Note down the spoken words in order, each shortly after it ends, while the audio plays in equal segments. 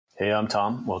Hey, I'm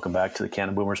Tom. Welcome back to the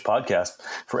Canna Boomers podcast.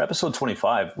 For episode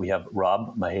 25, we have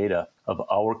Rob Maheda of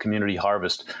Our Community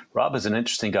Harvest. Rob is an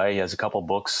interesting guy. He has a couple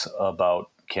books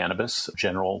about cannabis,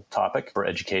 general topic for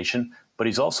education, but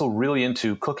he's also really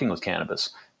into cooking with cannabis,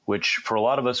 which for a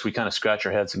lot of us, we kind of scratch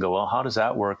our heads and go, well, how does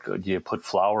that work? Do you put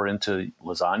flour into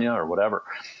lasagna or whatever?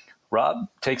 Rob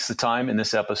takes the time in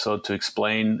this episode to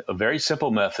explain a very simple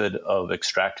method of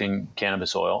extracting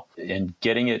cannabis oil and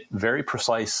getting it very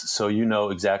precise so you know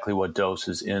exactly what dose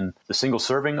is in the single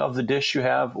serving of the dish you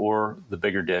have or the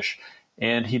bigger dish.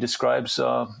 And he describes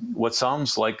what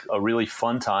sounds like a really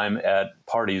fun time at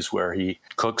parties where he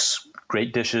cooks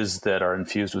great dishes that are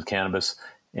infused with cannabis.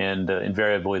 And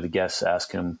invariably, the guests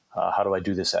ask him, how do I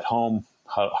do this at home?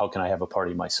 How can I have a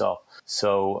party myself?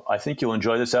 So I think you'll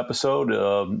enjoy this episode.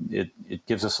 It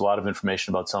gives us a lot of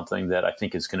information about something that I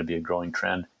think is going to be a growing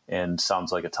trend and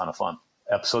sounds like a ton of fun.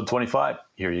 Episode 25,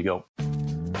 here you go.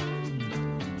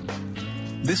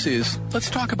 This is Let's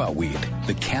Talk About Weed,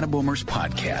 the Canna Boomers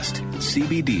podcast.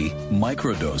 CBD,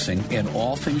 microdosing, and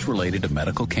all things related to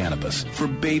medical cannabis for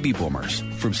baby boomers.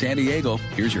 From San Diego,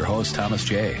 here's your host, Thomas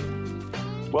J.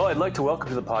 Well, I'd like to welcome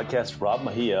to the podcast Rob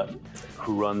Maheda,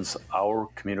 who runs Our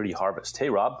Community Harvest. Hey,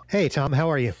 Rob. Hey, Tom. How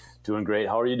are you? Doing great.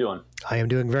 How are you doing? I am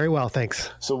doing very well, thanks.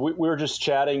 So we were just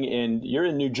chatting, and you're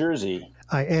in New Jersey.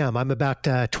 I am. I'm about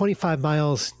 25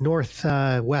 miles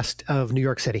northwest of New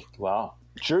York City. Wow.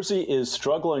 Jersey is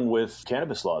struggling with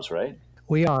cannabis laws, right?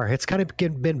 We are. It's kind of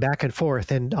been back and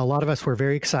forth, and a lot of us were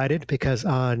very excited because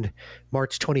on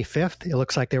March 25th, it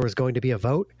looks like there was going to be a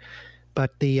vote,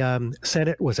 but the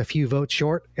Senate was a few votes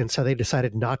short, and so they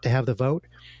decided not to have the vote.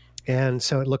 And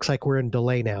so it looks like we're in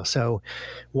delay now. So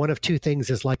one of two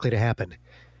things is likely to happen.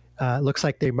 It looks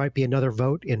like there might be another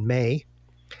vote in May.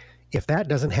 If that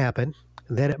doesn't happen,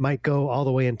 then it might go all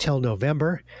the way until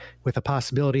November with a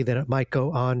possibility that it might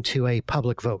go on to a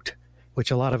public vote,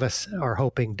 which a lot of us are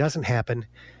hoping doesn't happen,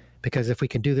 because if we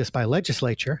can do this by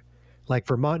legislature, like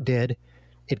Vermont did,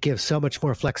 it gives so much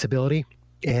more flexibility,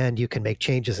 and you can make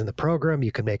changes in the program,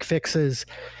 you can make fixes.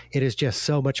 It is just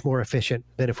so much more efficient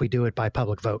than if we do it by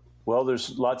public vote. Well,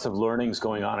 there's lots of learnings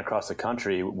going on across the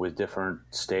country with different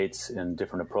states and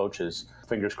different approaches.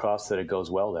 Fingers crossed that it goes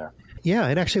well there. Yeah,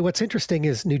 and actually what's interesting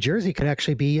is New Jersey could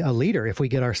actually be a leader if we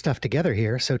get our stuff together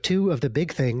here. So two of the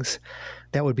big things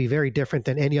that would be very different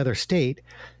than any other state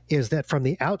is that from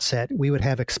the outset, we would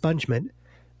have expungement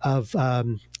of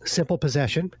simple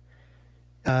possession,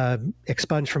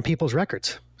 expunged from people's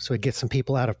records. So we'd get some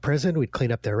people out of prison, we'd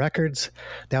clean up their records.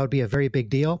 That would be a very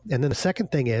big deal. And then the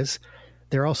second thing is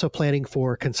they're also planning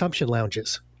for consumption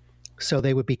lounges. So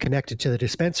they would be connected to the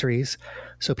dispensaries,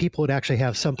 so people would actually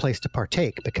have some place to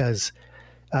partake, because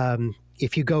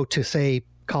if you go to, say,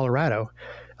 Colorado,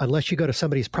 unless you go to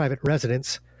somebody's private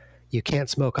residence, you can't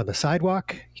smoke on the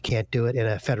sidewalk, you can't do it in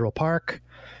a federal park,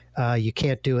 you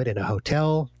can't do it in a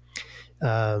hotel,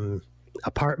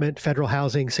 apartment, federal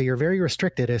housing. So you're very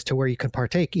restricted as to where you can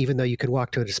partake, even though you can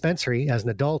walk to a dispensary as an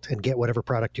adult and get whatever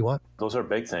product you want. Those are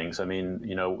big things. I mean,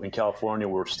 in California,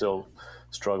 we're still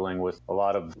struggling with a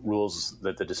lot of rules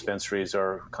that the dispensaries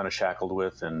are kind of shackled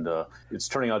with. And it's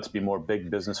turning out to be more big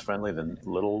business friendly than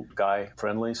little guy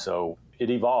friendly. So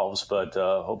it evolves, but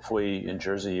hopefully in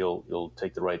Jersey, you'll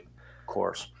take the right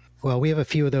course. Well, we have a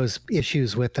few of those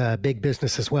issues with big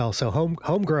business as well. So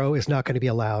home grow is not going to be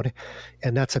allowed,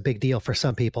 and that's a big deal for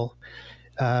some people.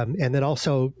 And then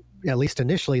also, at least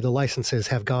initially, the licenses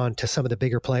have gone to some of the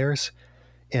bigger players,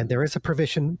 and there is a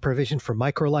provision for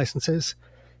micro licenses,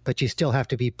 but you still have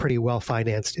to be pretty well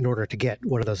financed in order to get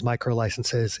one of those micro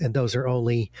licenses, and those are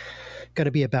only going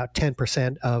to be about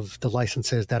 10% of the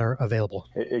licenses that are available.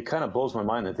 It kind of blows my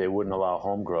mind that they wouldn't allow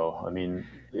home grow. I mean,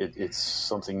 it's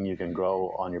something you can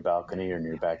grow on your balcony or in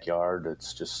your backyard.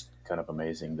 It's just kind of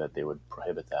amazing that they would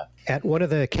prohibit that. At one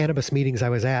of the cannabis meetings I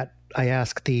was at, I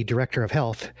asked the director of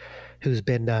health, who's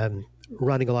been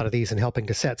running a lot of these and helping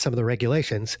to set some of the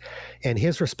regulations, and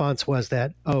his response was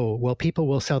that, people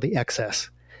will sell the excess.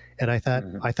 And I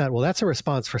thought, well, that's a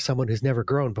response for someone who's never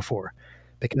grown before,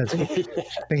 because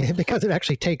it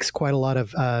actually takes quite a lot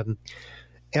of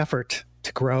effort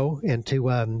to grow and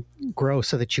to grow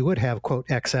so that you would have, quote,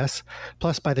 excess.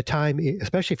 Plus, by the time,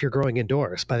 especially if you're growing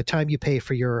indoors, by the time you pay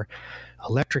for your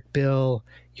electric bill,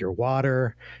 your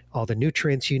water, all the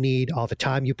nutrients you need, all the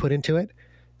time you put into it,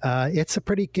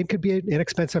 it could be an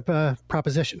inexpensive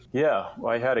proposition. Yeah,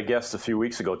 I had a guest a few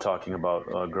weeks ago talking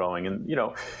about growing, and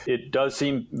it does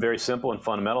seem very simple and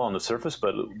fundamental on the surface,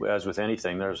 but as with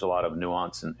anything, there's a lot of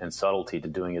nuance and subtlety to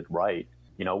doing it right.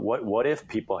 What if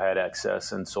people had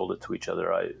excess and sold it to each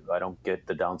other? I don't get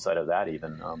the downside of that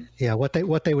even. Yeah, what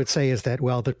they would say is that,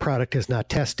 well, the product is not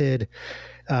tested.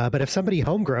 But if somebody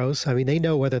home grows, I mean, they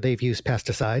know whether they've used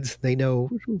pesticides. They know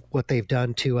what they've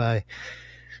done to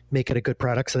make it a good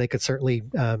product. So they could certainly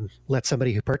let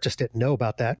somebody who purchased it know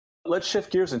about that. Let's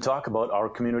shift gears and talk about Our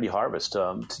Community Harvest.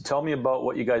 Tell me about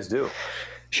what you guys do.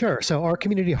 Sure. So Our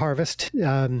Community Harvest,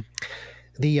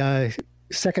 the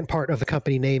second part of the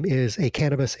company name is a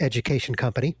cannabis education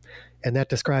company, and that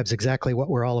describes exactly what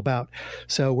we're all about.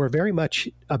 So we're very much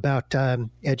about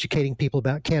educating people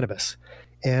about cannabis.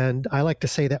 And I like to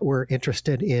say that we're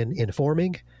interested in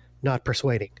informing, not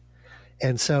persuading.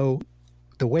 And so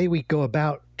the way we go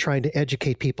about trying to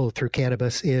educate people through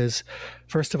cannabis is,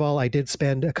 first of all, I did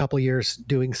spend a couple years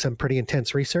doing some pretty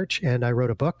intense research, and I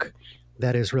wrote a book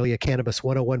that is really a Cannabis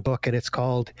 101 book, and it's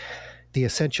called The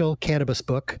Essential Cannabis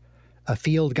Book, A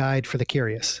Field Guide for the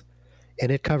Curious.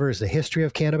 And it covers the history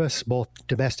of cannabis, both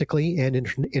domestically and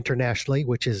internationally,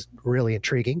 which is really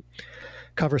intriguing.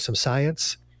 Covers some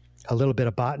science, a little bit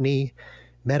of botany,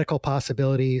 medical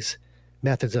possibilities,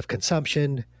 methods of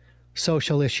consumption,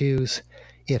 social issues.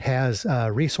 It has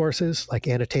resources like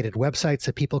annotated websites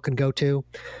that people can go to.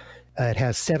 It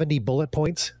has 70 bullet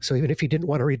points. So even if you didn't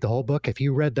want to read the whole book, if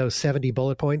you read those 70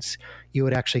 bullet points, you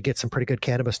would actually get some pretty good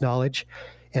cannabis knowledge.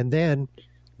 And then,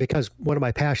 because one of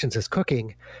my passions is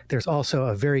cooking, there's also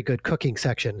a very good cooking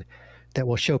section that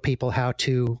will show people how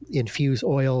to infuse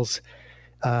oils,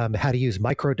 how to use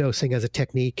microdosing as a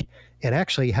technique, and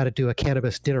actually how to do a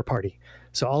cannabis dinner party.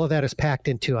 So all of that is packed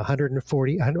into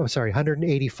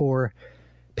 184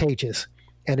 pages.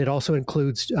 And it also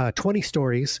includes 20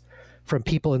 stories from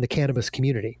people in the cannabis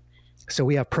community. So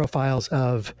we have profiles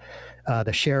of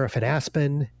the sheriff in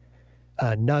Aspen,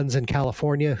 nuns in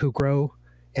California who grow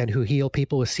and who heal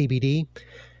people with CBD.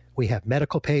 We have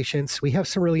medical patients. We have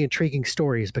some really intriguing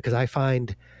stories, because I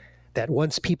find that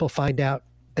once people find out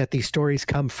that these stories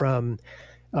come from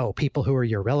people who are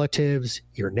your relatives,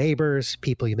 your neighbors,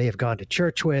 people you may have gone to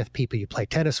church with, people you play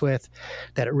tennis with,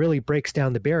 that it really breaks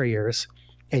down the barriers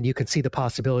and you can see the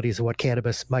possibilities of what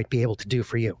cannabis might be able to do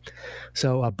for you.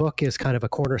 So a book is kind of a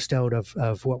cornerstone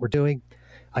of what we're doing.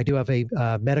 I do have a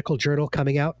medical journal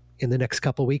coming out in the next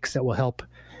couple of weeks that will help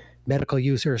medical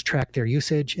users track their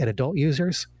usage and adult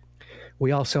users.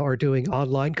 We also are doing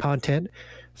online content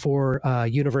for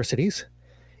universities.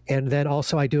 And then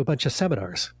also I do a bunch of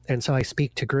seminars. And so I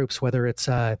speak to groups, whether it's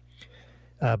a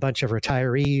bunch of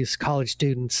retirees, college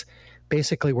students,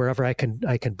 basically wherever I can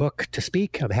book to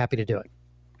speak, I'm happy to do it.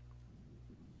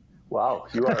 Wow,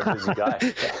 you are a busy guy.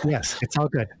 Yes, it's all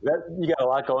good. You got a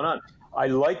lot going on. I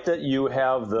like that you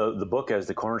have the book as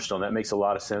the cornerstone. That makes a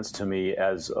lot of sense to me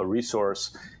as a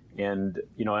resource. And,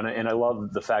 and I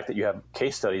love the fact that you have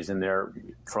case studies in there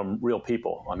from real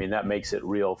people. I mean, that makes it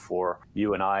real for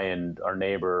you and I and our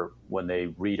neighbor when they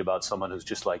read about someone who's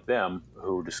just like them,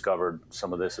 who discovered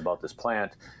some of this about this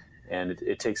plant. And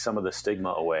it takes some of the stigma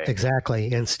away.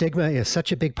 Exactly. And stigma is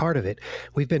such a big part of it.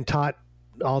 We've been taught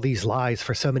all these lies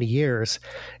for so many years,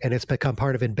 and it's become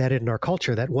part of embedded in our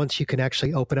culture that once you can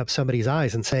actually open up somebody's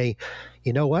eyes and say,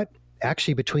 you know what?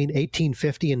 Actually, between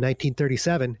 1850 and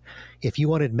 1937, if you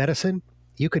wanted medicine,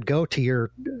 you could go to your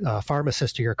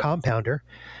pharmacist or your compounder.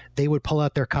 They would pull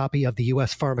out their copy of the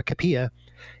U.S. Pharmacopoeia,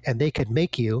 and they could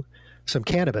make you some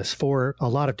cannabis for a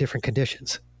lot of different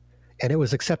conditions. And it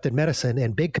was accepted medicine,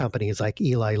 and big companies like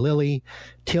Eli Lilly,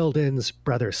 Tilden's,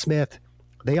 Brother Smith,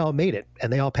 they all made it,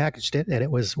 and they all packaged it, and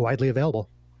it was widely available.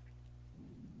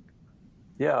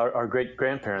 Yeah, our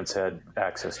great-grandparents had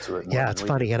access to it. Yeah, it's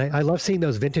funny. And I love seeing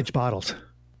those vintage bottles.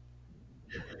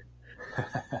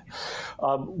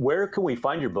 Where can we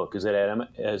find your book? Is it at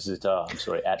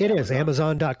It is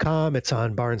Amazon.com. It's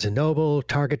on Barnes & Noble,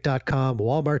 Target.com,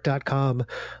 Walmart.com,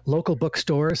 local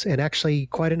bookstores, and actually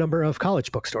quite a number of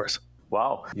college bookstores.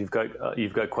 Wow, you've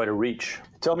got quite a reach.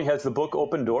 Tell me, has the book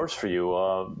opened doors for you?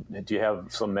 Do you have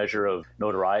some measure of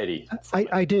notoriety?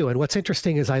 I do. And what's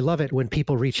interesting is I love it when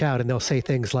people reach out and they'll say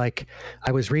things like,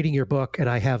 I was reading your book and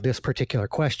I have this particular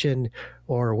question,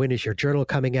 or when is your journal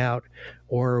coming out?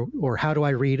 Or how do I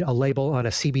read a label on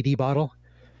a CBD bottle,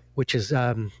 which is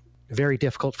very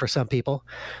difficult for some people.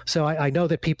 So I know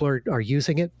that people are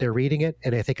using it, they're reading it,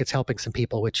 and I think it's helping some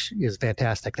people, which is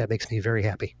fantastic. That makes me very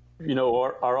happy.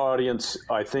 Our audience,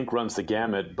 I think, runs the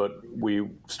gamut, but we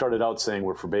started out saying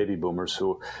we're for baby boomers,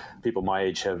 who people my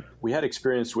age we had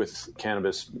experience with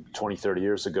cannabis 20, 30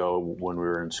 years ago when we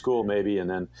were in school maybe, and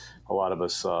then a lot of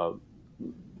us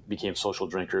became social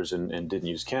drinkers and didn't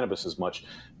use cannabis as much.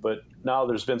 But now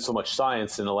there's been so much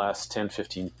science in the last 10,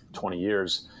 15, 20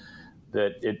 years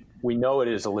that we know it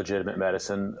is a legitimate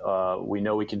medicine. We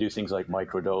know we can do things like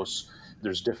microdose.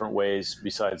 There's different ways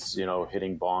besides,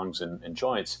 hitting bongs and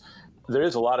joints. there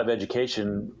is a lot of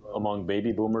education among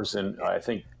baby boomers, and I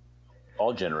think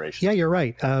all generations. Yeah, you're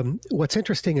right. What's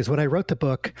interesting is when I wrote the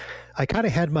book, I kind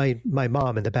of had my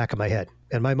mom in the back of my head,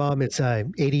 and my mom is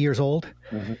 80 years old.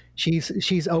 Mm-hmm.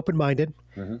 She's open-minded,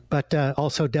 mm-hmm. but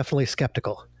also definitely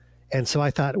skeptical. And so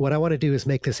I thought, what I want to do is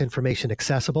make this information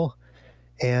accessible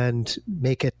and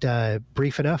make it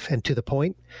brief enough and to the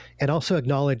point, and also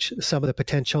acknowledge some of the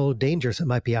potential dangers that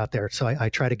might be out there. So I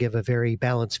try to give a very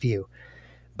balanced view.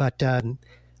 But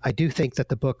I do think that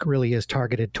the book really is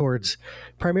targeted towards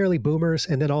primarily boomers,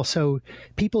 and then also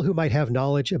people who might have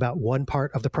knowledge about one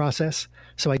part of the process.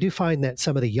 So I do find that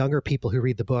some of the younger people who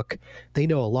read the book, they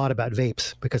know a lot about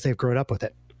vapes because they've grown up with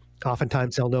it.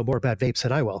 Oftentimes they'll know more about vapes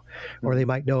than I will, or they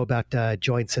might know about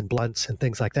joints and blunts and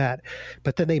things like that.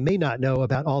 But then they may not know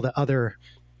about all the other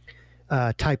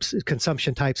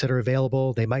consumption types that are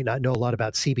available. They might not know a lot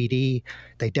about CBD.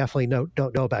 They definitely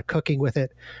don't know about cooking with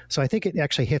it. So I think it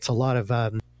actually hits hits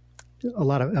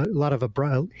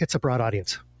a broad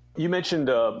audience. You mentioned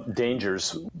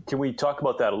dangers. Can we talk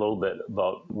about that a little bit?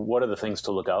 About what are the things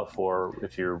to look out for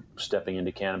if you're stepping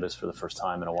into cannabis for the first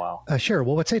time in a while? Sure.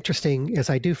 Well, what's interesting is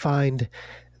I do find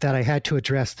that I had to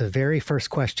address the very first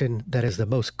question that is the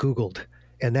most Googled,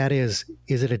 and that is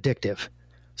it addictive?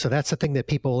 So that's the thing that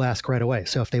people will ask right away.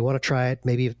 So if they want to try it,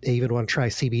 maybe if they even want to try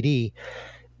CBD,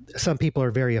 some people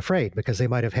are very afraid because they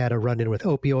might have had a run-in with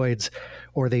opioids,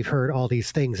 or they've heard all these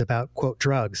things about, quote,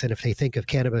 drugs. And if they think of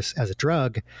cannabis as a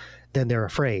drug, then they're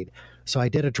afraid. So I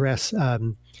did address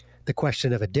the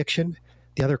question of addiction.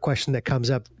 The other question that comes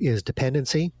up is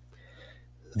dependency.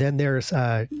 Then there's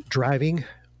driving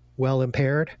while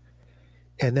impaired.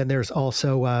 And then there's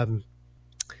also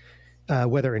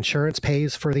whether insurance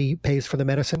pays for the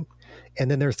medicine.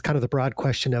 And then there's kind of the broad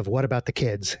question of what about the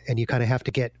kids? And you kind of have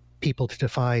to get people to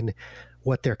define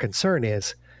what their concern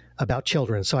is about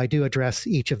children. So I do address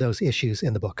each of those issues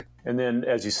in the book. And then,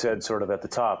 as you said, sort of at the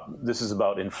top, this is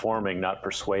about informing, not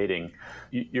persuading.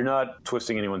 You're not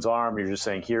twisting anyone's arm. You're just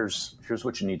saying, here's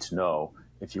what you need to know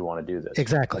if you want to do this.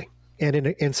 Exactly. And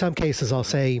in some cases, I'll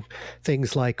say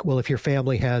things like, well, if your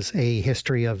family has a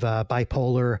history of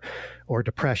bipolar or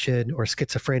depression or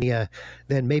schizophrenia,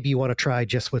 then maybe you want to try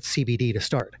just with CBD to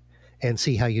start and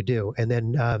see how you do. And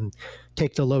then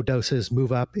take the low doses,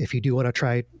 move up. If you do want to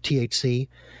try THC,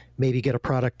 maybe get a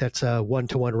product that's a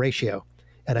 1-to-1 ratio.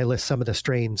 And I list some of the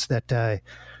strains that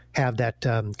have that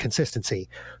consistency.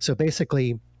 So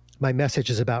basically, my message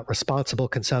is about responsible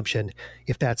consumption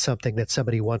if that's something that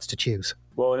somebody wants to choose.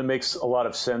 Well, and it makes a lot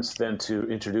of sense then to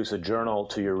introduce a journal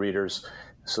to your readers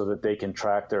so that they can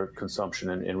track their consumption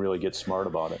and really get smart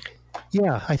about it.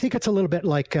 Yeah, I think it's a little bit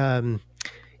like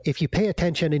if you pay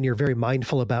attention and you're very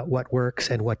mindful about what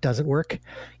works and what doesn't work,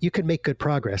 you can make good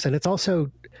progress. And it's also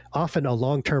often a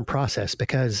long-term process,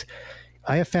 because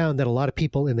I have found that a lot of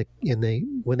people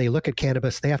when they look at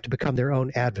cannabis, they have to become their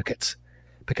own advocates,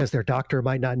 because their doctor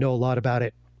might not know a lot about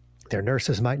it. Their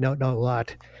nurses might not know a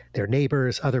lot. Their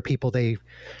neighbors, other people they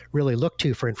really look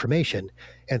to for information.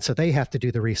 And so they have to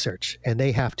do the research, and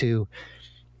they have to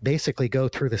basically go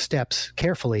through the steps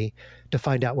carefully to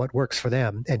find out what works for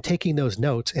them, and taking those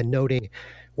notes and noting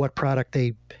what product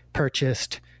they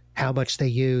purchased, how much they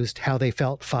used, how they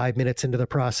felt 5 minutes into the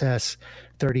process,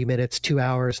 30 minutes, 2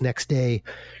 hours next day.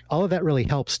 All of that really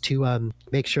helps to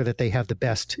make sure that they have the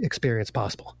best experience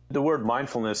possible. The word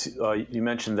mindfulness, you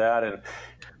mentioned that, and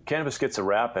cannabis gets a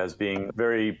rap as being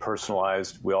very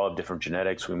personalized. We all have different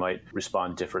genetics. We might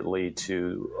respond differently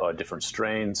to different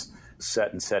strains.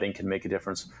 Set and setting can make a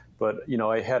difference. But,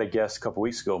 I had a guest a couple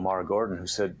weeks ago, Mara Gordon, who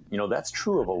said, that's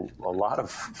true of a lot of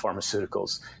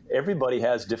pharmaceuticals. Everybody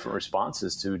has different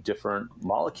responses to different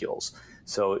molecules.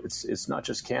 So it's not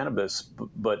just cannabis,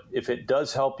 but if it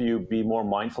does help you be more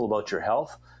mindful about your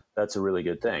health, that's a really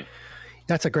good thing.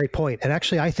 That's a great point. And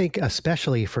actually, I think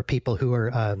especially for people who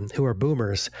are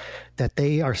boomers, that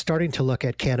they are starting to look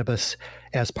at cannabis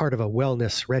as part of a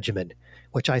wellness regimen,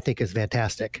 which I think is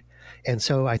fantastic. And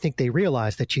so I think they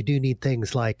realize that you do need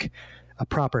things like a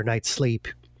proper night's sleep.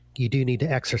 You do need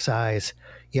to exercise.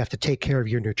 You have to take care of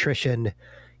your nutrition.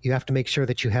 You have to make sure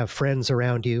that you have friends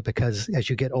around you, because as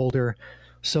you get older,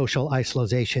 social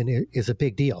isolation is a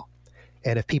big deal.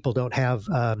 And if people don't have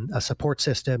a support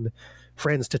system,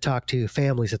 friends to talk to,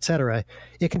 families, et cetera,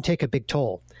 it can take a big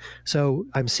toll. So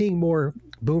I'm seeing more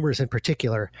boomers in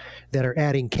particular that are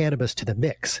adding cannabis to the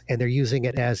mix, and they're using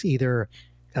it as either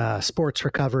sports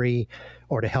recovery,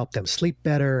 or to help them sleep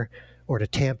better, or to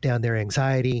tamp down their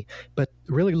anxiety, but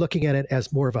really looking at it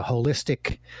as more of a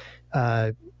holistic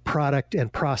product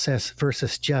and process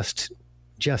versus just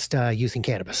using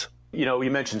cannabis. You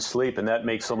mentioned sleep, and that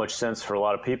makes so much sense for a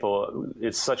lot of people.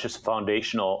 It's such a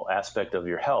foundational aspect of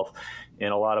your health.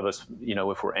 And a lot of us,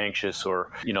 if we're anxious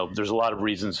or, there's a lot of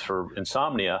reasons for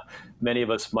insomnia. Many of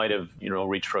us might have,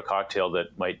 reached for a cocktail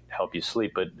that might help you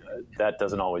sleep, but that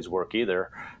doesn't always work either.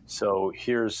 So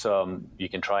here's, you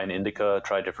can try an indica,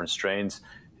 try different strains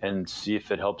and see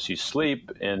if it helps you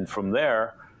sleep. And from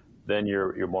there, then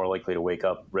you're more likely to wake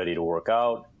up ready to work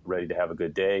out, ready to have a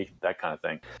good day, that kind of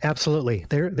thing. Absolutely.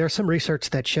 There's some research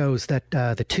that shows that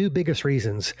the two biggest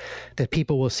reasons that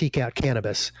people will seek out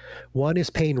cannabis, one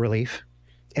is pain relief,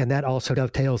 and that also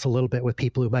dovetails a little bit with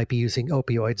people who might be using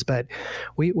opioids, but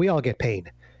we all get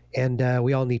pain, and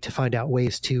we all need to find out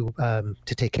ways to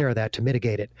take care of that, to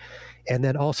mitigate it. And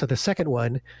then also the second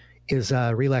one is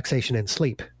relaxation and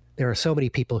sleep. There are so many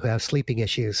people who have sleeping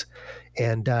issues,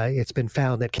 and it's been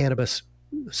found that cannabis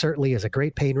certainly is a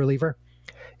great pain reliever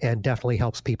and definitely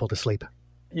helps people to sleep.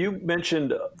 You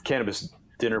mentioned cannabis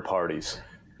dinner parties.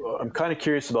 I'm kind of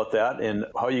curious about that and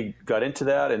how you got into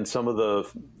that and some of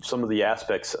the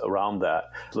aspects around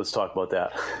that. Let's talk about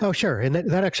that. Oh, sure. And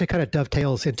that actually kind of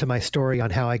dovetails into my story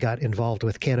on how I got involved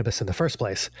with cannabis in the first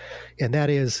place. And that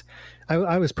is,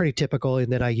 I was pretty typical in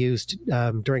that I used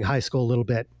during high school a little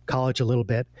bit, college a little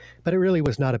bit, but it really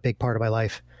was not a big part of my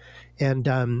life. And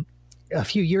a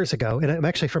few years ago, and I'm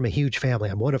actually from a huge family.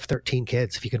 I'm one of 13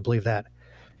 kids, if you can believe that.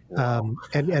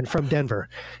 And from Denver.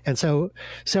 And so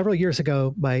several years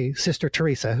ago, my sister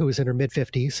Teresa, who was in her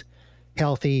mid-50s,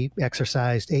 healthy,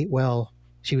 exercised, ate well,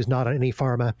 she was not on any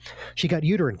pharma, she got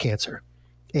uterine cancer.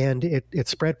 And it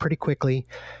spread pretty quickly.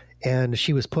 And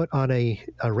she was put on a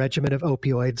regimen of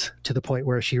opioids to the point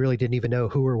where she really didn't even know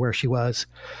who or where she was.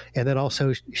 And then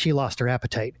also she lost her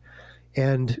appetite.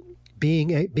 And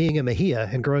being a Mejia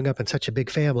and growing up in such a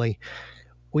big family,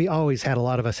 we always had a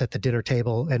lot of us at the dinner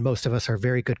table, and most of us are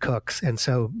very good cooks. And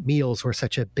so meals were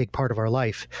such a big part of our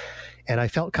life. And I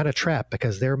felt kind of trapped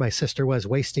because there my sister was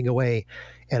wasting away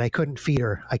and I couldn't feed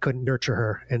her. I couldn't nurture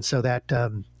her. And so that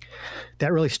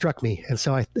really struck me. And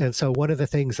so one of the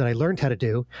things that I learned how to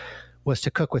do was to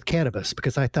cook with cannabis,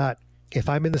 because I thought, if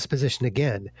I'm in this position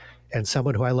again and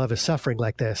someone who I love is suffering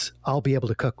like this, I'll be able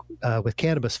to cook with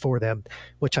cannabis for them,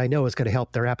 which I know is going to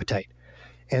help their appetite.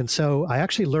 And so I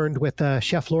actually learned with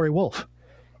Chef Lori Wolf.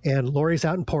 And Lori's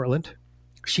out in Portland.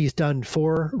 She's done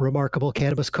 4 remarkable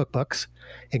cannabis cookbooks,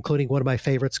 including one of my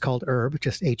favorites called Herb,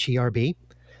 just Herb,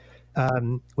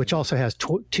 which also has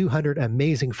 200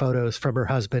 amazing photos from her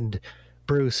husband,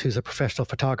 Bruce, who's a professional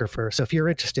photographer. So if you're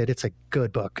interested, it's a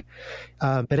good book.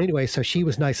 But anyway, so she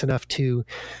was nice enough to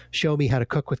show me how to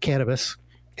cook with cannabis.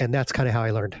 And that's kind of how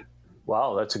I learned.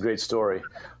 Wow, that's a great story.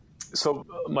 So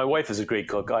my wife is a great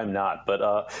cook. I'm not, but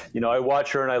I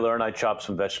watch her and I learn. I chop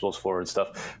some vegetables for her and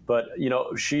stuff. But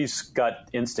she's got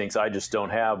instincts I just don't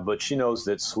have. But she knows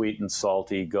that sweet and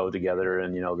salty go together,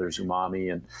 and there's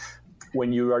umami. And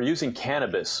when you are using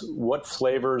cannabis, what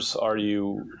flavors are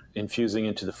you infusing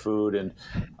into the food? And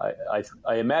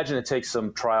I imagine it takes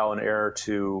some trial and error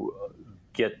to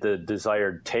get the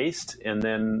desired taste. And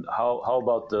then how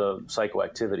about the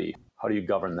psychoactivity? How do you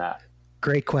govern that?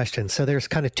 Great question. So there's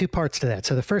kind of 2 parts to that.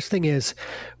 So the first thing is,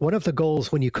 one of the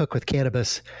goals when you cook with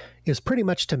cannabis is pretty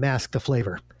much to mask the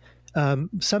flavor.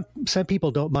 Some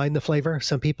people don't mind the flavor.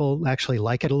 Some people actually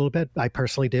like it a little bit. I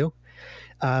personally do.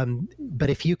 But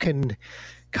if you can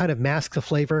kind of mask the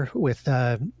flavor with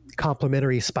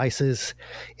complementary spices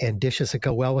and dishes that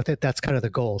go well with it, that's kind of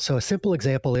the goal. So a simple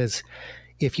example is,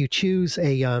 if you choose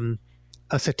a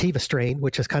sativa strain,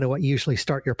 which is kind of what you usually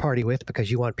start your party with, because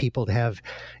you want people to have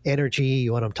energy,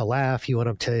 you want them to laugh, you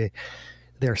want them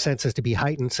their senses to be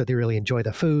heightened so they really enjoy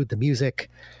the food, the music.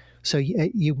 So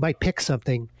you might pick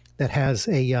something that has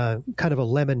a kind of a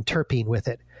lemon terpene with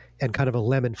it and kind of a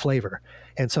lemon flavor.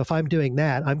 And so if I'm doing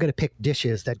that, I'm going to pick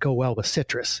dishes that go well with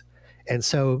citrus. And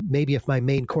so maybe if my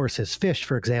main course is fish,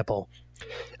 for example,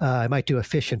 I might do a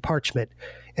fish and parchment,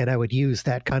 and I would use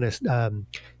that kind of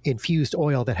infused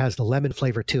oil that has the lemon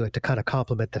flavor to it to kind of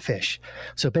complement the fish.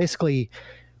 So basically,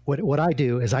 what I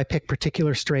do is I pick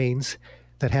particular strains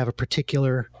that have a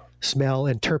particular smell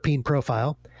and terpene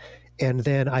profile, and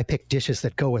then I pick dishes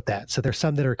that go with that. So there's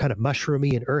some that are kind of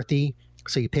mushroomy and earthy,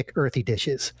 so you pick earthy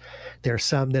dishes. There are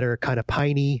some that are kind of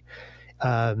piney,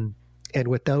 and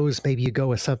with those, maybe you go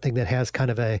with something that has kind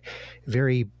of a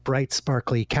very bright,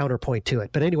 sparkly counterpoint to it.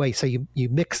 But anyway, so you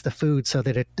mix the food so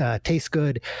that it tastes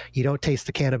good. You don't taste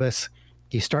the cannabis.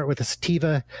 You start with a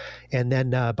sativa, and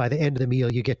then by the end of the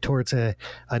meal, you get towards a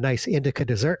nice indica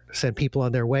dessert, send people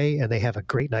on their way, and they have a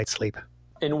great night's sleep.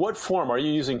 In what form? Are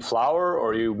you using flour,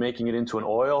 or are you making it into an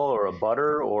oil or a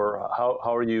butter, or how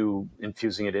are you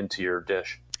infusing it into your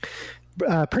dish?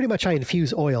 Pretty much I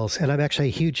infuse oils, and I'm actually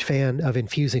a huge fan of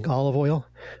infusing olive oil.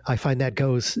 I find that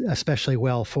goes especially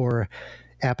well for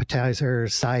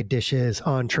appetizers, side dishes,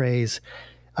 entrees.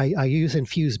 I use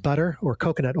infused butter or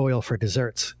coconut oil for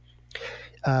desserts.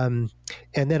 And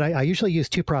then I usually use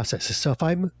two processes. So if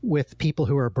I'm with people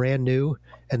who are brand new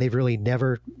and they've really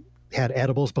never had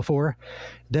edibles before,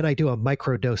 then I do a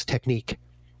microdose technique.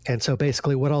 And so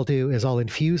basically what I'll do is I'll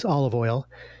infuse olive oil,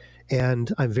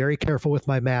 and I'm very careful with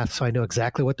my math, so I know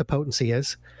exactly what the potency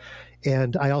is.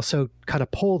 And I also kind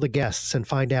of poll the guests and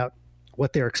find out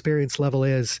what their experience level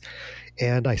is.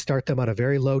 And I start them on a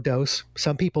very low dose.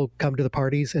 Some people come to the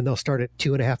parties and they'll start at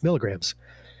 2.5 milligrams.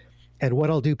 And what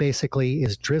I'll do basically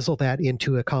is drizzle that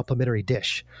into a complimentary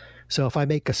dish. So if I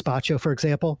make gazpacho, for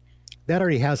example, that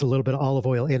already has a little bit of olive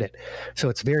oil in it. So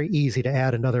it's very easy to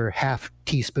add another half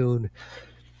teaspoon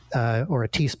or a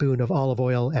teaspoon of olive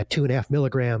oil at 2.5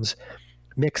 milligrams.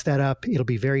 Mix that up. It'll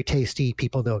be very tasty.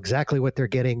 People know exactly what they're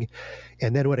getting.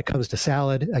 And then when it comes to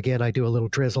salad, again, I do a little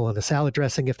drizzle on the salad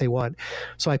dressing if they want.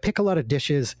 So I pick a lot of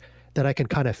dishes that I can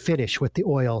kind of finish with the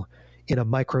oil in a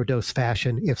microdose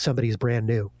fashion if somebody's brand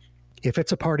new. If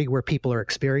it's a party where people are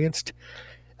experienced,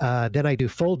 then I do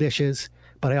full dishes,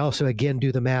 but I also, again,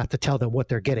 do the math to tell them what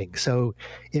they're getting. So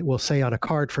it will say on a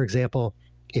card, for example,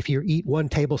 if you eat 1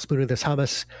 tablespoon of this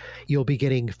hummus, you'll be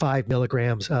getting 5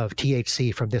 milligrams of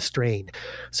THC from this strain.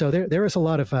 So there is a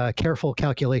lot of careful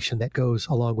calculation that goes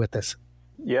along with this.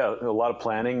 Yeah, a lot of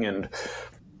planning and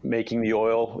making the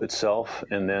oil itself.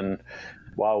 And then,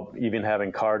 wow, even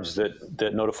having cards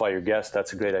that notify your guests,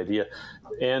 that's a great idea.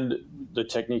 And the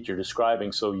technique you're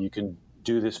describing, so you can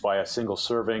do this by a single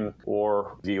serving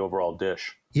or the overall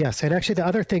dish. Yes, and actually the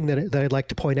other thing that I'd like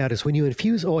to point out is when you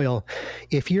infuse oil,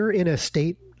 if you're in a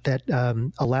state that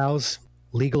allows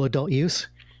legal adult use,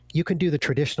 you can do the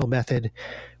traditional method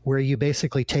where you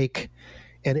basically take,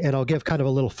 and I'll give kind of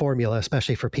a little formula,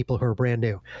 especially for people who are brand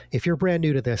new. If you're brand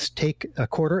new to this, take a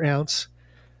 1/4 ounce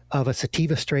of a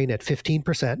sativa strain at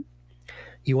 15%.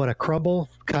 You want to crumble,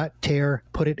 cut, tear,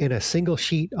 put it in a single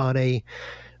sheet on a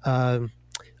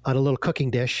little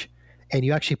cooking dish, and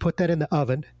you actually put that in the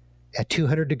oven at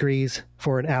 200 degrees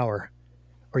for an hour,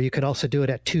 or you can also do it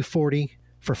at 240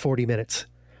 for 40 minutes.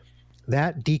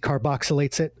 That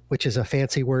decarboxylates it, which is a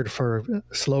fancy word for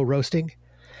slow roasting.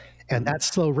 And that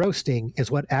slow roasting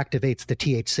is what activates the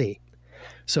THC.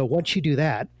 So once you do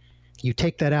that, you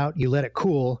take that out, you let it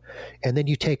cool, and then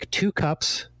you take 2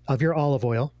 cups of your olive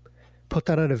oil, put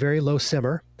that on a very low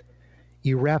simmer.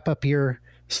 You wrap up your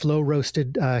slow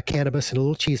roasted cannabis in a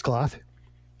little cheesecloth.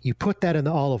 You put that in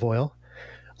the olive oil,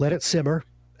 let it simmer,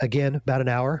 again, about an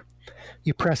hour.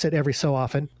 You press it every so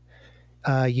often.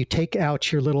 You take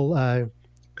out your little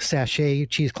sachet,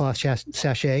 cheesecloth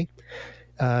sachet,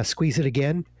 squeeze it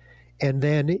again, and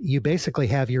then you basically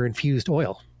have your infused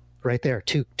oil right there,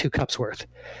 two cups worth.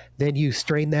 Then you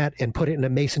strain that and put it in a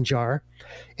mason jar,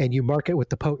 and you mark it with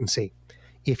the potency.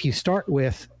 If you start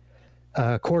with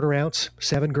a 1/4 ounce,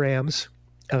 7 grams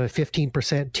of a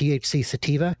 15% THC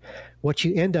sativa, what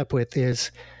you end up with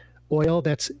is oil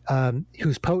that's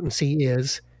whose potency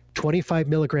is 25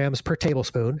 milligrams per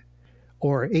tablespoon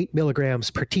or 8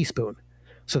 milligrams per teaspoon.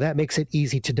 So that makes it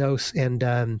easy to dose, and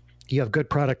you have good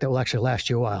product that will actually last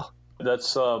you a while.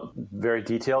 That's very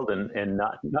detailed and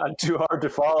not too hard to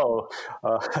follow.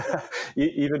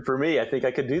 Even for me, I think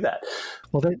I could do that.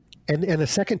 Well, and the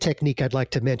second technique I'd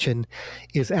like to mention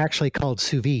is actually called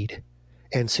sous vide.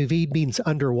 And sous vide means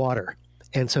underwater.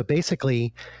 And so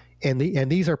basically, and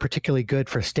these are particularly good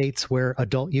for states where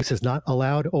adult use is not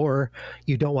allowed, or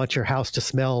you don't want your house to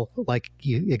smell like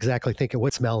you exactly think it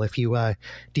would smell if you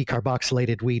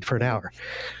decarboxylated weed for an hour.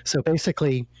 So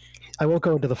basically, I won't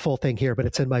go into the full thing here, but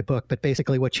it's in my book. But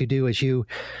basically what you do is you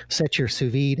set your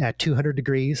sous vide at 200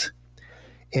 degrees,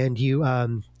 and you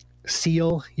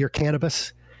seal your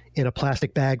cannabis in a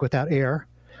plastic bag without air.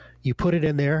 You put it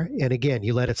in there, and again,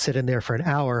 you let it sit in there for an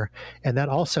hour, and that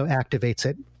also activates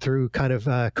it through kind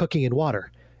of cooking in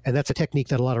water. And that's a technique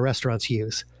that a lot of restaurants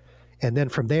use. And then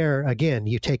from there, again,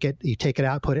 you take it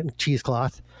out, put it in a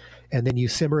cheesecloth, and then you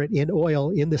simmer it in oil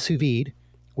in the sous vide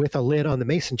with a lid on the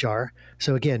mason jar.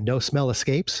 So again, no smell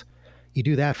escapes. You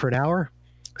do that for an hour,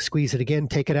 squeeze it again,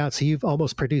 take it out. So you've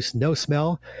almost produced no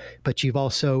smell, but you've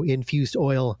also infused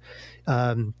oil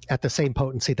at the same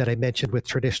potency that I mentioned with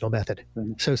traditional method.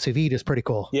 Mm-hmm. So sous vide is pretty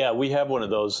cool. Yeah, we have one of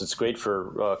those. It's great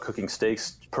for cooking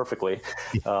steaks perfectly,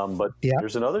 but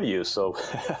there's another use. So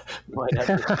might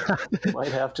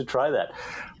have to try that.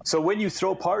 So when you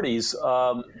throw parties,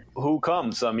 who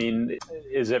comes? I mean,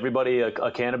 is everybody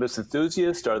a cannabis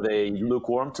enthusiast? Are they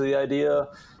lukewarm to the idea?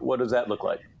 What does that look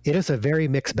like? It is a very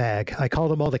mixed bag. I call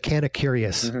them all the canna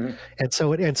curious. Mm-hmm.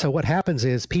 And so what happens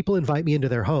is people invite me into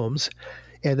their homes,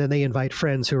 and then they invite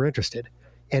friends who are interested.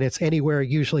 And it's anywhere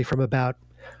usually from about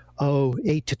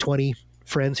 8 to 20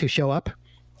 friends who show up.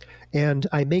 And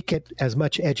I make it as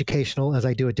much educational as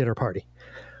I do a dinner party.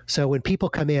 So when people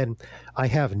come in, I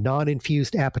have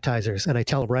non-infused appetizers, and I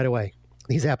tell them right away,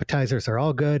 these appetizers are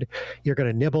all good. You're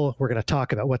going to nibble. We're going to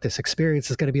talk about what this experience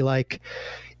is going to be like.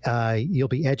 You'll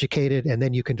be educated, and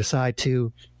then you can decide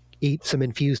to eat some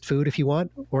infused food if you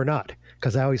want or not,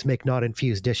 because I always make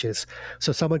non-infused dishes.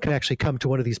 So someone can actually come to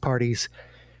one of these parties,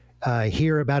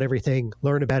 hear about everything,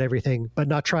 learn about everything, but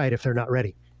not try it if they're not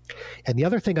ready. And the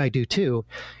other thing I do too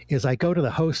is I go to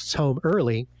the host's home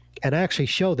early, and I actually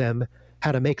show them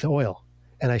how to make the oil,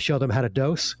 and I show them how to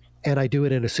dose, and I do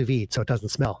it in a sous vide so it doesn't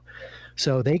smell.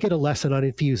 So they get a lesson on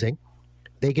infusing.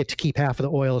 They get to keep half of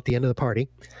the oil at the end of the party.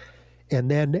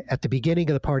 And then at the beginning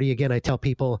of the party, again, I tell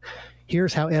people,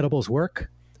 here's how edibles work.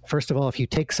 First of all, if you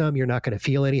take some, you're not going to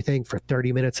feel anything for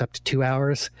 30 minutes up to 2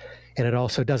 hours. And it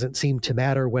also doesn't seem to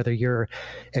matter whether you're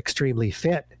extremely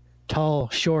fit, tall,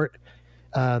 short,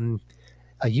 somebody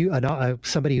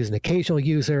who's an occasional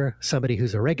user, somebody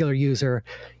who's a regular user.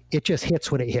 It just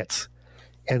hits when it hits.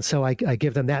 And so I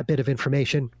give them that bit of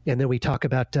information. And then we talk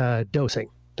about dosing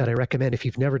that I recommend. If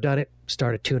you've never done it,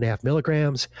 start at 2.5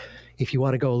 milligrams. If you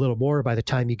want to go a little more by the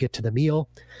time you get to the meal,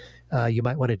 you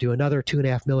might want to do another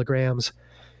 2.5 milligrams.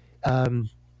 And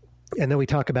then we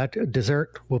talk about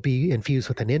dessert will be infused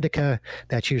with an indica.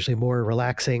 That's usually more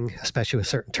relaxing, especially with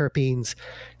certain terpenes.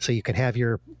 So you can have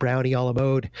your brownie a la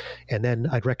mode. And then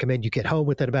I'd recommend you get home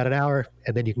within about an hour,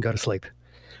 and then you can go to sleep.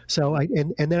 So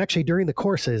and then actually during the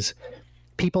courses,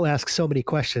 people ask so many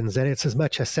questions that it's as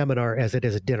much a seminar as it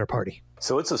is a dinner party.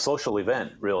 So it's a social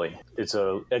event, really. It's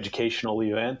an educational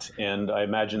event, and I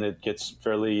imagine it gets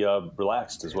fairly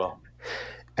relaxed as well.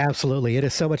 Absolutely. It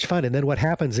is so much fun. And then what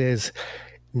happens is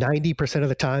 90% of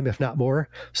the time, if not more,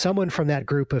 someone from that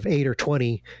group of 8 or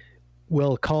 20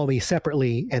 will call me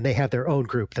separately, and they have their own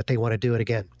group that they want to do it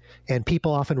again. And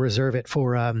people often reserve it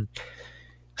for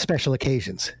special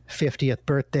occasions, 50th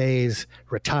birthdays,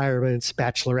 retirements,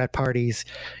 bachelorette parties,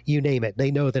 you name it. They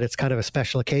know that it's kind of a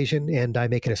special occasion, and I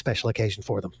make it a special occasion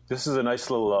for them. This is a nice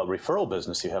little referral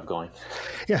business you have going.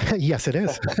 Yeah, yes, it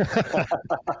is.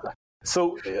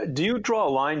 So do you draw a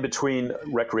line between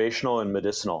recreational and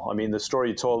medicinal? I mean, the story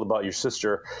you told about your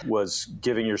sister was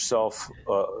giving yourself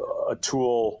a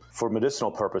tool for medicinal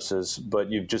purposes,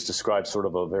 but you've just described sort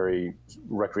of a very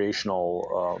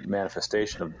recreational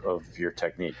manifestation of your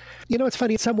technique. You know, it's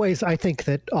funny. In some ways, I think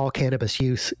that all cannabis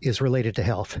use is related to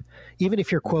health. Even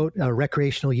if you're, quote, a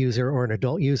recreational user or an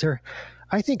adult user,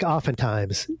 I think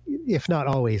oftentimes, if not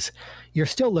always, you're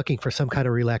still looking for some kind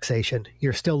of relaxation.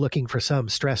 You're still looking for some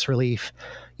stress relief.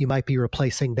 You might be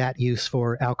replacing that use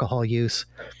for alcohol use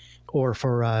or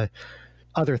for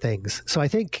other things. So I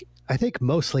think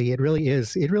mostly it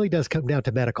really does come down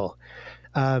to medical.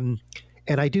 And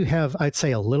I do have, I'd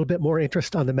say, a little bit more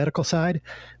interest on the medical side,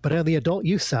 but on the adult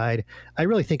use side, I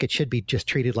really think it should be just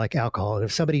treated like alcohol. And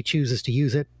if somebody chooses to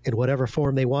use it in whatever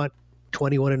form they want,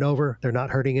 21 and over, they're not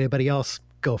hurting anybody else,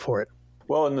 go for it.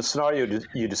 Well, in the scenario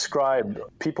you described,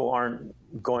 people aren't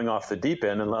going off the deep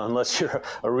end unless you're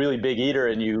a really big eater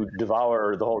and you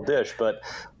devour the whole dish. But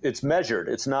it's measured.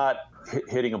 It's not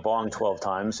hitting a bong 12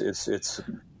 times. It's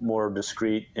more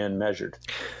discreet and measured.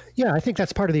 Yeah, I think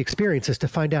that's part of the experience, is to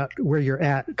find out where you're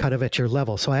at, kind of at your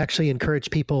level. So I actually encourage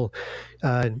people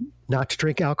not to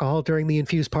drink alcohol during the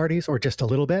infused parties, or just a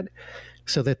little bit,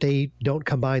 so that they don't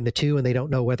combine the two and they don't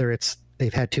know whether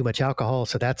they've had too much alcohol,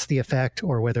 so that's the effect,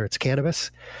 or whether it's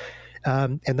cannabis.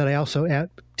 And then I also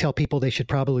tell people they should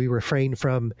probably refrain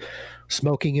from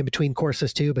smoking in between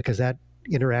courses too, because that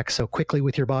interacts so quickly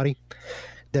with your body,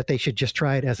 that they should just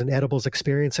try it as an edibles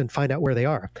experience and find out where they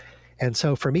are. And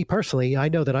so for me personally, I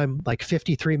know that I'm like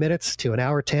 53 minutes to an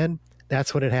hour 10.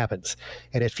 That's when it happens.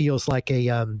 And it feels like a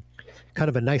kind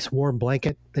of a nice warm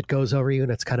blanket that goes over you,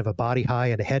 and it's kind of a body high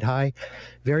and a head high.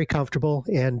 Very comfortable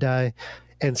and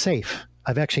safe.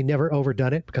 I've actually never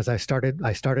overdone it because I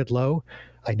started low.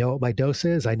 I know what my dose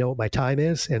is. I know what my time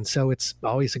is. And so it's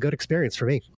always a good experience for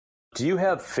me. Do you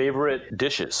have favorite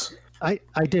dishes? I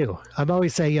do. I'm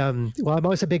always I'm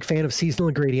always a big fan of seasonal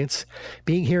ingredients.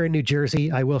 Being here in New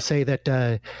Jersey, I will say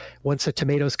that once the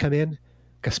tomatoes come in,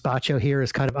 gazpacho here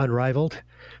is kind of unrivaled.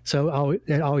 So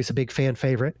always a big fan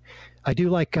favorite. I do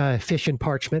like fish and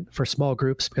parchment for small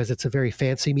groups because it's a very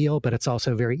fancy meal, but it's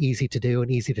also very easy to do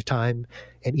and easy to time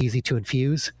and easy to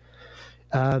infuse.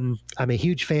 I'm a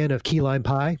huge fan of key lime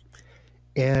pie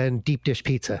and deep dish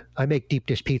pizza. I make deep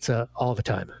dish pizza all the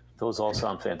time. Those all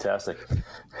sound fantastic.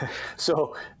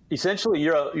 So essentially,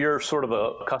 you're sort of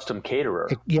a custom caterer.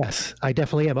 Yes, I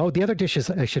definitely am. Oh, the other dishes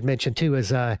I should mention too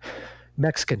is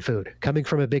Mexican food. Coming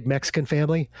from a big Mexican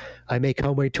family, I make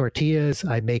homemade tortillas.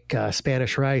 I make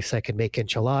Spanish rice. I can make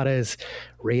enchiladas,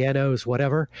 rellenos,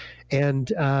 whatever.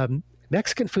 And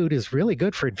Mexican food is really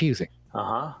good for infusing.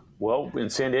 Uh-huh. Well, in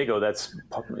San Diego, that's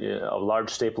a large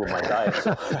staple of my diet.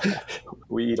 So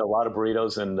we eat a lot of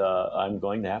burritos, and I'm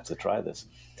going to have to try this.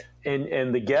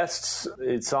 And the guests,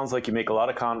 it sounds like you make a lot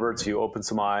of converts, you open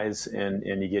some eyes, and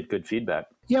you get good feedback.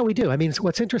 Yeah, we do. I mean,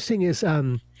 what's interesting is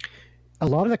a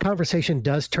lot of the conversation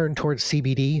does turn towards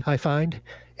CBD, I find,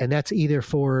 and that's either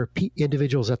for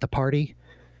individuals at the party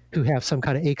who have some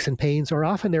kind of aches and pains, or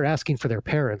often they're asking for their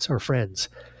parents or friends.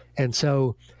 And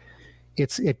so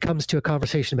it comes to a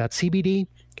conversation about CBD,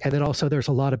 and then also there's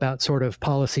a lot about sort of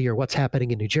policy or what's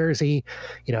happening in New Jersey,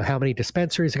 how many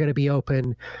dispensaries are going to be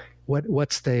open,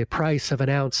 what's the price of an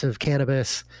ounce of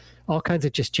cannabis, all kinds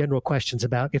of just general questions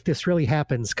about if this really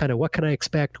happens, kind of what can I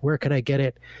expect, where can I get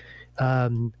it,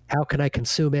 how can I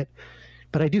consume it.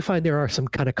 But I do find there are some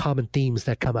kind of common themes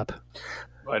that come up.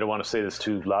 I don't want to say this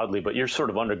too loudly, but you're sort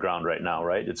of underground right now,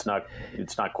 right? It's not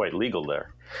quite legal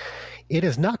there. It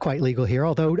is not quite legal here,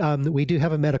 although we do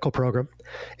have a medical program.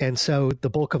 And so the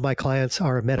bulk of my clients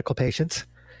are medical patients.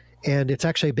 And it's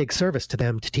actually a big service to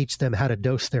them to teach them how to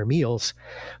dose their meals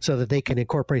so that they can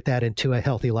incorporate that into a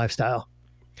healthy lifestyle.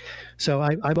 So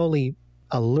I'm only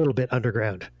a little bit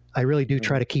underground. I really do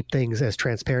try to keep things as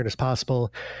transparent as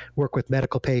possible, work with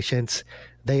medical patients.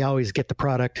 They always get the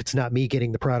product. It's not me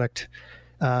getting the product.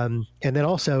 And then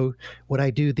also when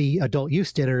I do the adult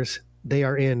use dinners, they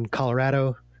are in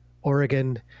Colorado,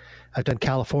 Oregon, I've done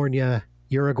California,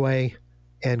 Uruguay,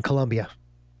 and Colombia.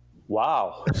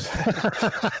 Wow.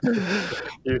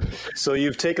 So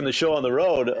you've taken the show on the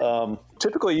road.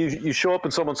 Typically, you show up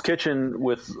in someone's kitchen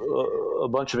with a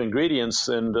bunch of ingredients,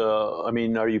 and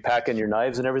are you packing your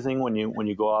knives and everything when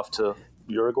you go off to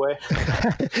Uruguay?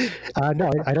 No,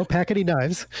 I don't pack any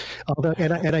knives. Although,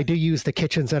 and I do use the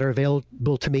kitchens that are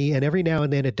available to me. And every now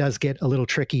and then it does get a little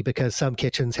tricky because some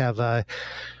kitchens have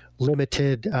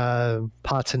limited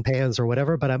pots and pans or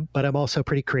whatever, but I'm also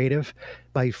pretty creative.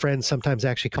 My friends sometimes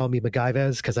actually call me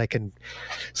MacGyvers because I can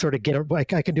sort of I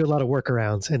can do a lot of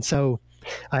workarounds. And so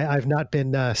I've not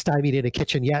been stymied in a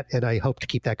kitchen yet, and I hope to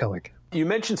keep that going. You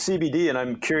mentioned CBD, and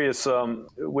I'm curious,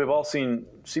 we've all seen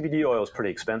CBD oil is pretty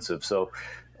expensive. So,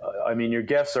 your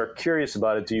guests are curious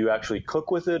about it. Do you actually cook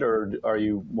with it, or are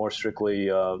you more strictly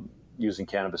using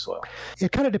cannabis oil?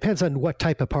 It kind of depends on what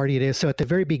type of party it is. So at the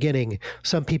very beginning,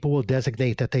 some people will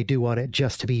designate that they do want it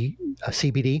just to be a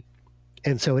CBD.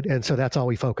 And so that's all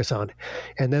we focus on.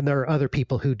 And then there are other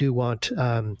people who do want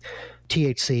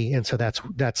THC. And so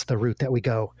that's the route that we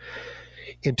go.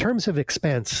 In terms of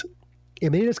expense,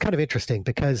 it is kind of interesting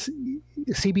because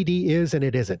CBD is and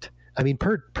it isn't.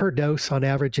 Per dose on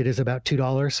average, it is about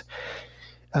 $2,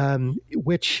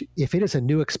 which if it is a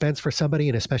new expense for somebody,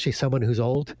 and especially someone who's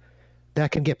old, that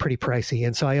can get pretty pricey.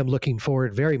 And so I am looking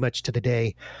forward very much to the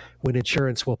day when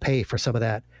insurance will pay for some of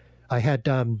that. I had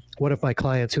one of my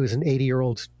clients who is an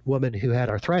 80-year-old woman who had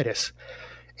arthritis,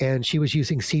 and she was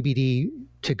using CBD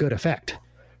to good effect.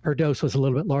 Her dose was a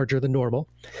little bit larger than normal,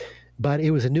 but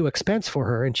it was a new expense for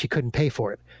her and she couldn't pay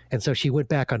for it. And so she went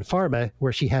back on pharma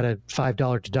where she had a $5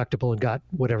 deductible and got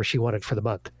whatever she wanted for the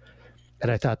month. And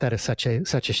I thought that is such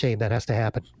a shame that has to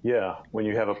happen. Yeah, when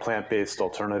you have a plant-based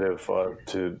alternative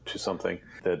to something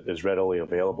that is readily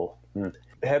available.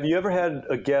 Have you ever had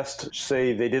a guest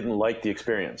say they didn't like the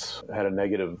experience, had a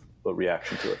negative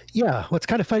reaction to it? Yeah, what's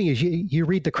kind of funny is you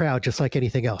read the crowd just like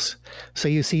anything else. So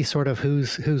you see sort of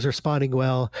who's responding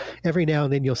well. Every now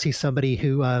and then you'll see somebody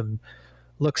who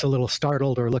looks a little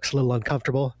startled or looks a little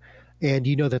uncomfortable, and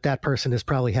you know that person is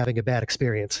probably having a bad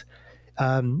experience.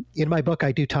 In my book,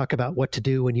 I do talk about what to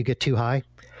do when you get too high.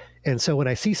 And so when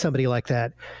I see somebody like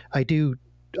that, I do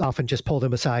often just pull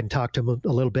them aside and talk to them a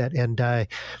little bit and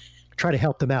try to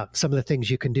help them out. Some of the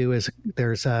things you can do is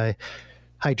there's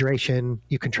hydration.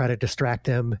 You can try to distract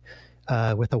them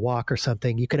with a walk or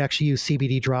something. You can actually use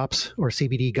CBD drops or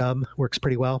CBD gum, works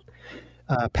pretty well.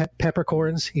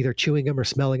 Peppercorns, either chewing them or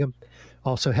smelling them,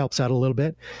 also helps out a little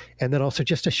bit. And then also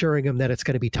just assuring them that it's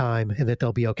going to be time and that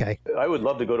they'll be okay. I would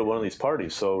love to go to one of these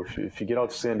parties. So if you get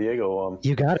out to San Diego,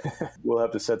 you got it. We'll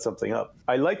have to set something up.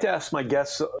 I like to ask my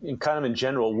guests in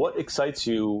general, what excites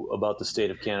you about the state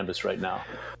of cannabis right now?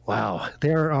 Wow.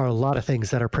 There are a lot of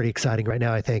things that are pretty exciting right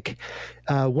now, I think.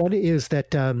 One is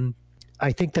that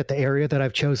I think that the area that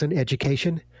I've chosen,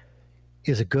 education,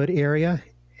 is a good area.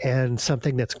 and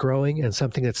something that's growing and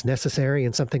something that's necessary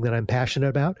and something that I'm passionate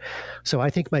about. So I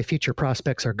think my future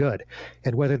prospects are good.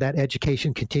 And whether that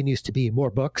education continues to be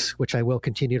more books, which I will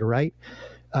continue to write.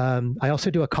 I also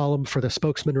do a column for the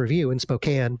Spokesman Review in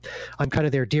Spokane. I'm kind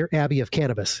of their Dear Abby of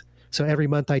cannabis. So every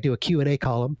month I do a Q&A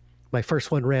column. My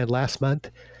first one ran last month,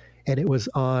 and it was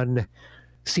on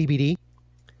CBD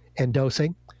and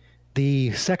dosing.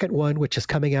 The second one, which is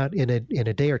coming out in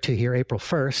a day or two here, April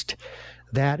 1st,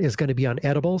 that is going to be on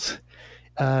edibles.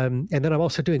 And then I'm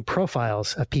also doing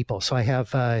profiles of people. So I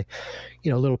have,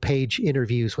 little page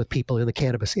interviews with people in the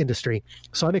cannabis industry.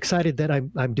 So I'm excited that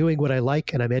I'm doing what I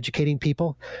like and I'm educating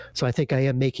people. So I think I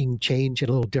am making change and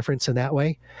a little difference in that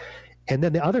way. And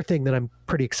then the other thing that I'm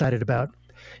pretty excited about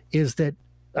is that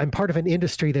I'm part of an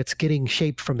industry that's getting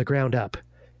shaped from the ground up.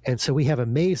 And so we have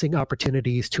amazing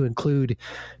opportunities to include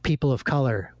people of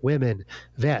color, women,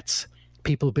 vets,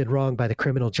 people who've been wronged by the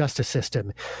criminal justice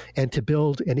system, and to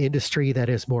build an industry that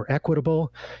is more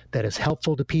equitable, that is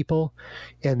helpful to people,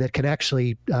 and that can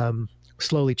actually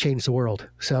slowly change the world.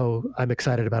 So I'm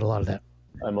excited about a lot of that.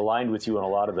 I'm aligned with you on a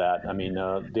lot of that. I mean,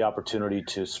 the opportunity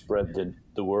to spread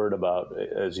the word about,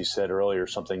 as you said earlier,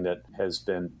 something that has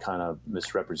been kind of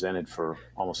misrepresented for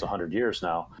almost 100 years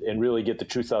now, and really get the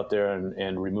truth out there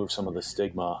and remove some of the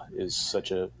stigma is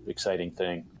such an exciting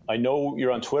thing. I know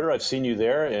you're on Twitter. I've seen you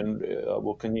there, and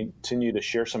we'll continue to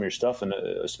share some of your stuff, and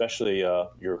especially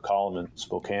your column in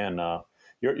Spokane.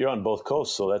 You're on both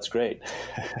coasts, so that's great.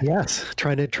 Yes,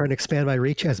 trying to expand my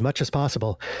reach as much as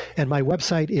possible. And my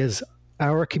website is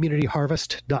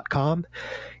ourcommunityharvest.com.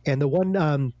 And the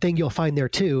one thing you'll find there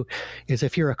too is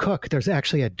if you're a cook, there's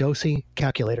actually a dosing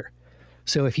calculator.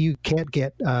 So if you can't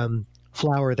get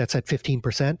flour that's at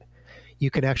 15%, you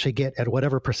can actually get at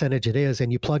whatever percentage it is,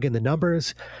 and you plug in the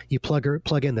numbers, you plug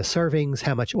in the servings,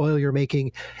 how much oil you're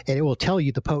making, and it will tell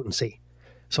you the potency.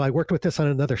 So I worked with this on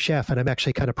another chef, and I'm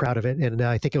actually kind of proud of it. And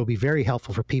I think it will be very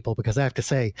helpful for people, because I have to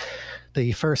say,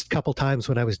 the first couple times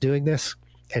when I was doing this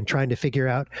and trying to figure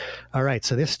out, all right,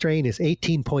 so this strain is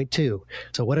 18.2.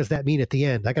 So what does that mean at the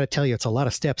end? I got to tell you, it's a lot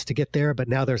of steps to get there, but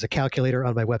now there's a calculator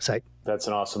on my website. That's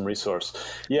an awesome resource.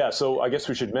 Yeah, so I guess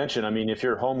we should mention, I mean, if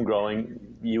you're home growing,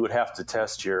 you would have to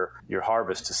test your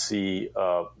harvest to see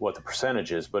what the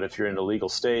percentage is. But if you're in a legal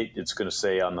state, it's going to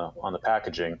say on the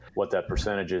packaging what that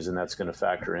percentage is, and that's going to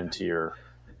factor into your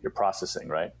processing,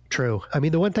 right? True. I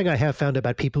mean, the one thing I have found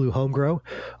about people who home grow,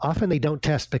 often they don't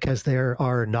test because there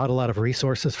are not a lot of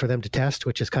resources for them to test,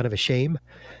 which is kind of a shame.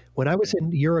 When I was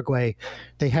in Uruguay,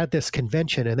 they had this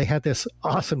convention, and they had this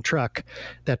awesome truck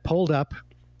that pulled up,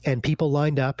 and people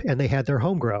lined up, and they had their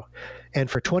home grow. And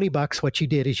for $20, what you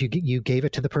did is you gave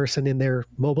it to the person in their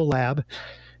mobile lab.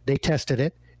 They tested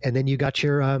it, and then you got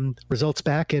your results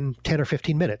back in 10 or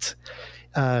 15 minutes.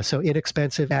 So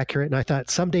inexpensive, accurate. And I thought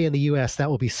someday in the U.S. that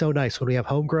will be so nice when we have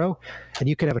home grow, and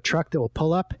you can have a truck that will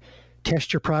pull up,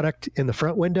 test your product in the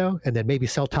front window, and then maybe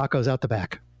sell tacos out the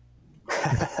back.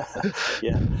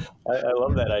 Yeah, I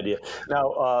love that idea.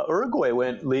 Now, Uruguay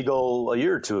went legal a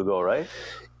year or two ago, right?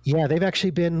 Yeah, they've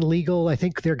actually been legal. I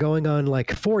think they're going on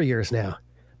like 4 years now.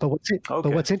 But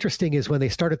what's interesting is when they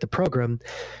started the program,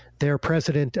 their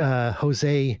president,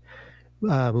 Jose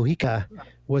Mujica,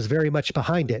 was very much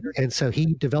behind it. And so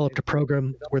he developed a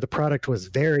program where the product was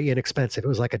very inexpensive. It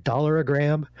was like $1 a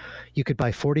gram. You could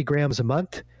buy 40 grams a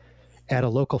month at a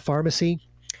local pharmacy.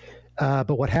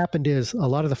 But what happened is a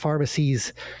lot of the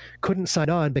pharmacies couldn't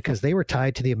sign on because they were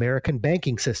tied to the American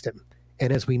banking system.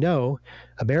 And as we know,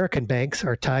 American banks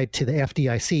are tied to the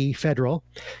FDIC, federal.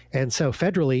 And so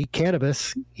federally,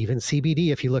 cannabis, even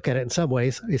CBD, if you look at it in some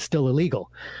ways, is still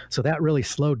illegal. So that really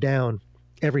slowed down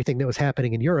everything that was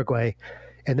happening in Uruguay.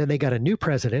 And then they got a new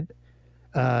president,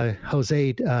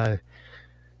 Jose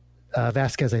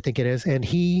Vasquez, I think it is. And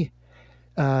he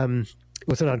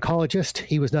was an oncologist.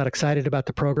 He was not excited about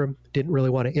the program, didn't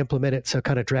really want to implement it, so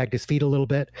kind of dragged his feet a little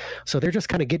bit. So they're just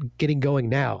kind of getting going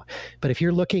now. But if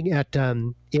you're looking at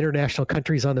international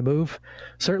countries on the move,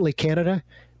 certainly Canada,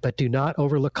 but do not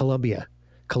overlook Colombia.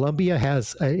 Colombia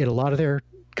has, in a lot of their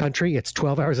country, it's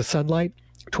 12 hours of sunlight,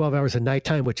 12 hours of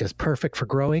nighttime, which is perfect for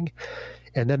growing.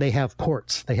 And then they have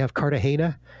ports. They have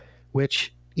Cartagena,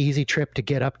 which easy trip to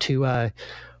get up to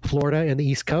Florida and the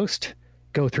East Coast.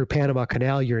 Go through Panama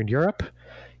Canal, you're in Europe.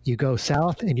 You go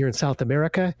south and you're in South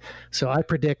America. So I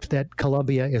predict that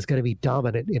Colombia is going to be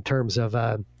dominant in terms of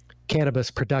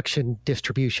cannabis production,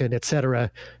 distribution, et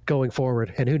cetera, going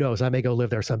forward. And who knows, I may go live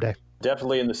there someday.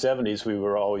 Definitely in the 70s, we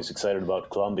were always excited about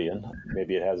Colombian.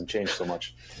 Maybe it hasn't changed so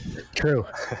much. True.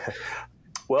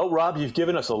 Well, Rob, you've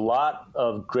given us a lot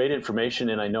of great information,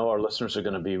 and I know our listeners are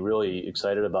going to be really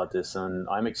excited about this, and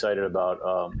I'm excited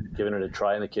about giving it a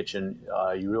try in the kitchen.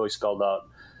 You really spelled out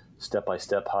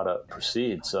step-by-step how to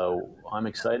proceed, so I'm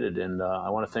excited, and I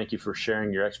want to thank you for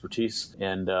sharing your expertise,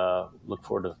 and look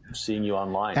forward to seeing you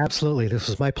online. Absolutely. This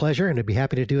was my pleasure, and I'd be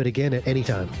happy to do it again at any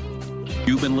time.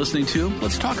 You've been listening to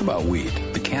Let's Talk About Weed,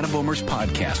 the Cannaboomers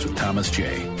podcast with Thomas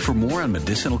J. For more on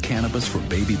medicinal cannabis for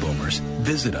baby boomers,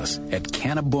 visit us at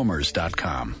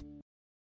cannaboomers.com.